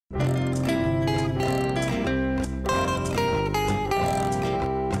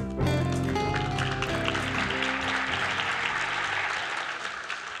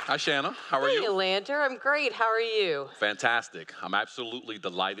Hi, Shanna. How are Hey, you? Elander. I'm great. How are you? Fantastic. I'm absolutely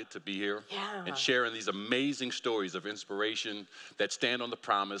delighted to be here Yeah. and sharing these amazing stories of inspiration that stand on the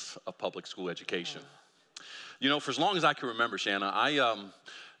promise of public school education. You know, for as long as I can remember, Shanna,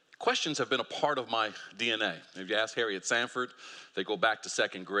 questions have been a part of my DNA. If you ask Harriet Sanford, they go back to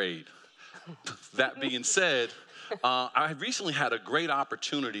second grade. That being said, I recently had a great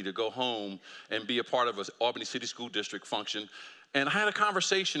opportunity to go home and be a part of an Albany City School District function. And I had a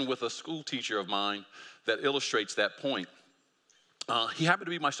conversation with a school teacher of mine that illustrates that point. He happened to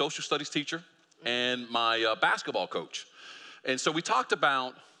be my social studies teacher and my basketball coach. And so we talked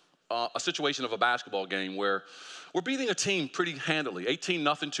about a situation of a basketball game where we're beating a team pretty handily,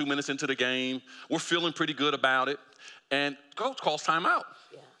 18-0, 2 minutes into the game. We're feeling pretty good about it. And coach calls timeout.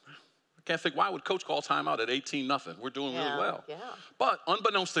 Yeah. I can't think, why would coach call timeout at 18-0? We're doing really well. Yeah. But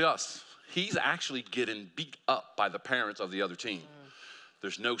unbeknownst to us, he's actually getting beat up by the parents of the other team.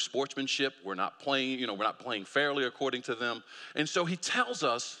 There's no sportsmanship. We're not playing, we're not playing fairly according to them. And so he tells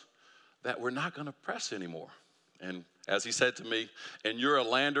us that we're not going to press anymore. And as he said to me, in your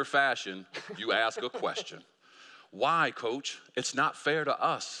Elander fashion, you ask a question. Why, coach? It's not fair to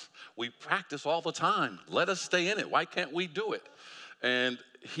us. We practice all the time. Let us stay in it. Why can't we do it? And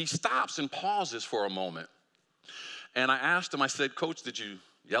he stops and pauses for a moment. And I asked him, I said, Coach, did you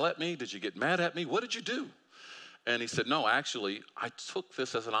yell at me? Did you get mad at me? What did you do? And he said, no, actually, I took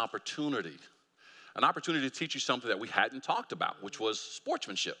this as an opportunity to teach you something that we hadn't talked about, which was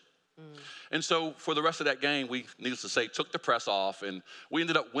sportsmanship. And so for the rest of that game, we, needless to say, took the press off, and we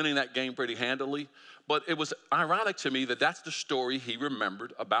ended up winning that game pretty handily. But it was ironic to me that that's the story he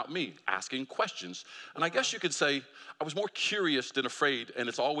remembered about me, asking questions. And I guess you could say I was more curious than afraid, and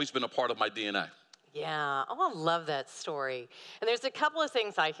it's always been a part of my DNA. Yeah. Oh, I love that story. And there's a couple of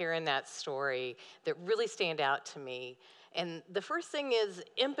things I hear in that story that really stand out to me. And the first thing is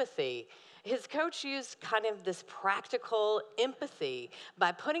empathy. His coach used kind of this practical empathy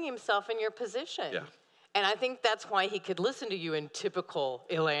by putting himself in your position. Yeah. And I think that's why he could listen to you in typical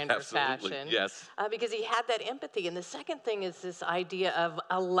Elander fashion. Yes. Because he had that empathy. And the second thing is this idea of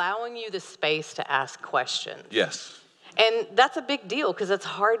allowing you the space to ask questions. Yes. And that's a big deal because it's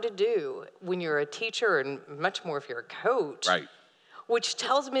hard to do when you're a teacher and much more if you're a coach. Right. Which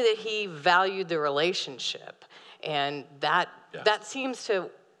tells me that he valued the relationship. And that seems to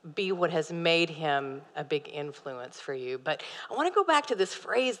be what has made him a big influence for you. But I want to go back to this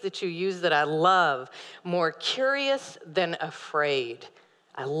phrase that you use that I love, more curious than afraid.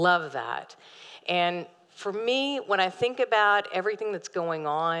 I love that. And for me, when I think about everything that's going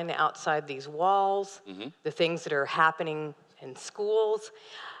on outside these walls, the things that are happening in schools,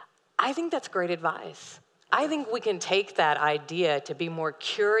 I think that's great advice. I think we can take that idea to be more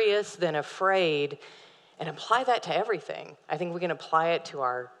curious than afraid and apply that to everything. I think we can apply it to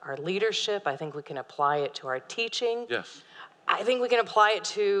our leadership. I think we can apply it to our teaching. Yes. I think we can apply it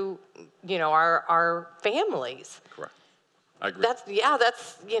to, our families. Correct. I agree. That's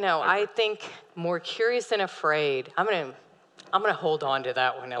I think more curious than afraid. I'm gonna hold on to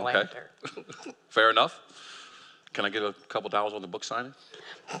that one, Elander. Okay. Fair enough. Can I get a couple dollars on the book signing?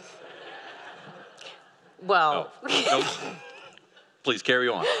 Well, no. Please carry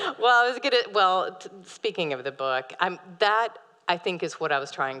on. Speaking of the book, I think is what I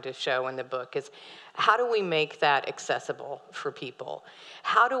was trying to show in the book is how do we make that accessible for people?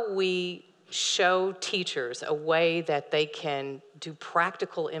 How do we show teachers a way that they can do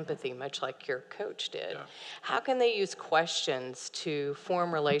practical empathy, much like your coach did? Yeah. How can they use questions to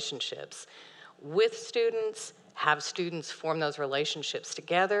form relationships with students, have students form those relationships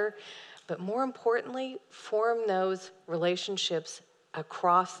together, but more importantly, form those relationships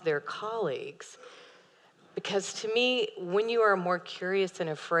across their colleagues? Because to me, when you are more curious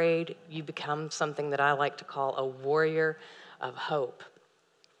and afraid, you become something that I like to call a warrior of hope.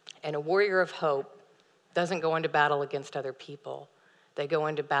 And a warrior of hope doesn't go into battle against other people. They go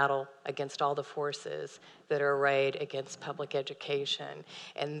into battle against all the forces that are arrayed against public education.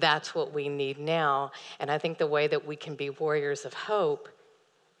 And that's what we need now. And I think the way that we can be warriors of hope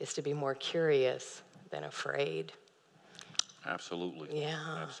is to be more curious than afraid. Absolutely.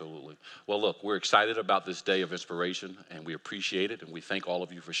 Yeah. Absolutely. Well, look, we're excited about this day of inspiration, and we appreciate it, and we thank all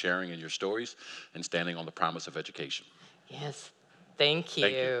of you for sharing in your stories and standing on the promise of education. Yes. Thank you.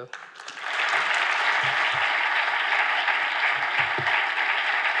 Thank you.